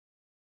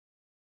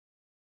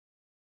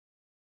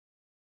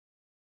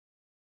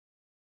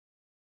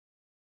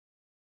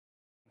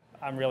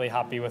I'm really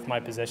happy with my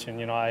position.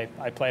 You know, I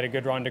played a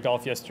good round of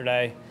golf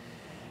yesterday.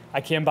 I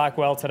came back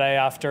well today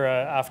after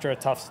a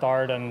tough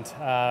start, and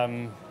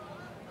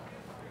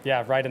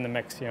yeah, right in the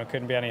mix. You know,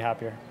 couldn't be any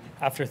happier.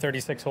 After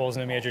 36 holes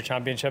in a major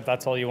championship,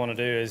 that's all you want to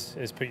do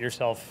is put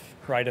yourself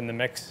right in the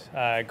mix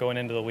going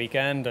into the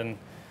weekend. And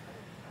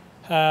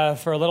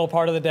for a little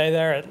part of the day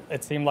there,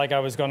 it seemed like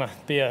I was going to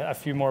be a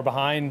few more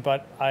behind,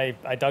 but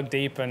I dug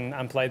deep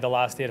and played the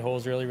last 8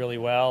 holes really, really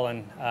well.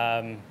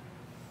 And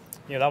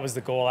you know, that was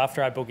the goal.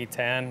 After I bogeyed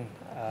 10,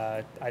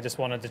 I just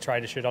wanted to try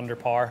to shoot under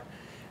par.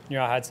 You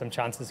know, I had some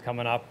chances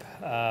coming up,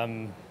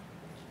 and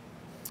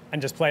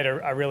just played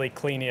a really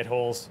clean 8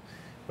 holes,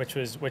 which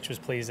was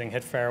pleasing.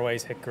 Hit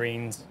fairways, hit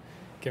greens,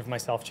 give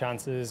myself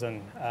chances,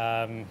 and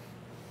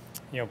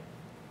you know,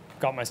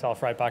 got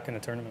myself right back in the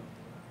tournament.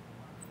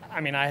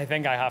 I mean, I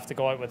think I have to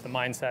go out with the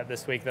mindset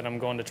this week that I'm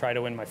going to try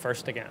to win my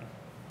first again.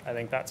 I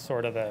think that's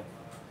sort of the,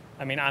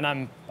 I mean,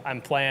 and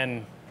I'm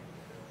playing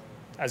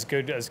as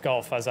good as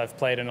golf as I've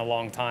played in a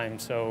long time.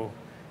 So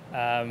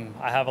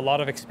I have a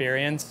lot of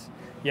experience.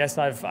 Yes,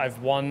 I've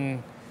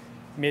won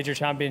major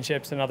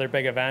championships and other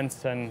big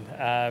events, and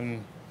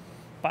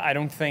but I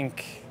don't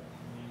think,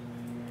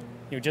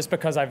 you know, just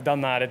because I've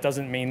done that, it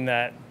doesn't mean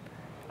that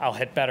I'll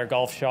hit better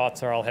golf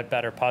shots or I'll hit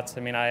better putts.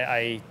 I mean,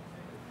 I'm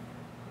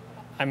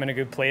in a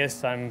good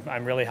place.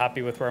 I'm really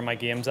happy with where my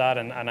game's at,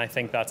 and I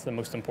think that's the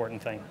most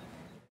important thing.